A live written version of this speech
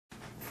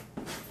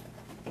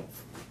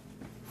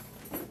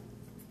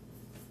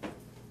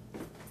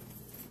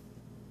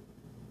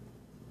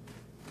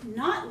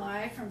not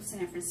live from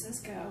San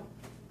Francisco.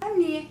 I'm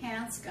Nia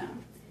Hanscom,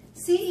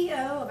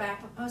 CEO of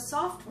Apropos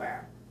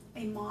Software,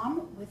 a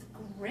mom with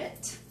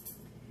grit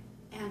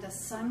and a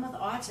son with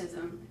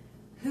autism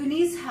who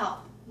needs help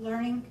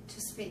learning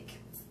to speak.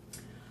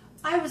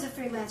 I was a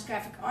freelance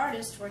graphic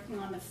artist working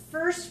on the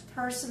first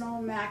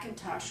personal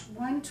Macintosh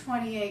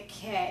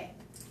 128K,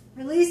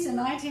 released in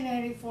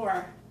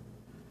 1984.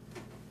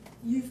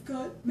 You've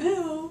got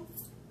mail.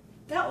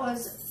 That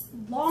was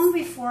long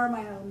before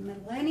my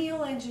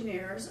millennial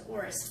engineers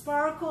were a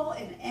sparkle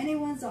in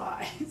anyone's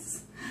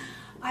eyes.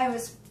 I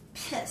was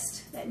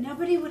pissed that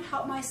nobody would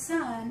help my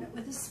son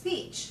with his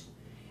speech.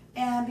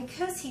 And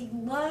because he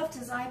loved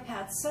his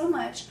iPad so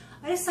much,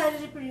 I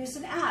decided to produce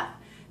an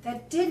app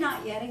that did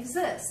not yet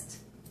exist.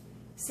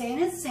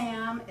 Sane and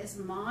Sam is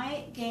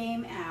my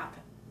game app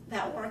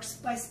that works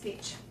by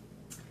speech.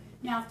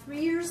 Now, 3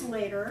 years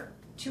later,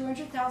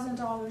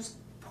 $200,000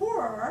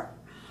 poorer,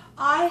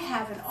 I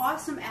have an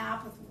awesome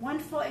app with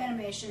wonderful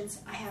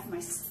animations. I have my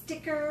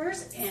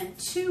stickers and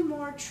 2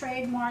 more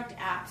trademarked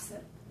apps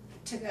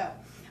to go.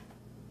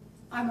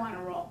 I'm on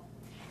a roll.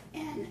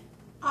 And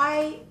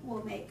I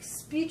will make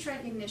speech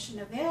recognition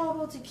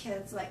available to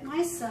kids like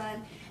my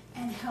son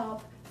and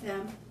help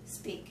them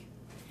speak.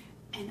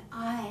 And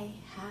I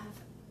have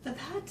the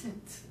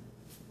patent.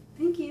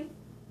 Thank you.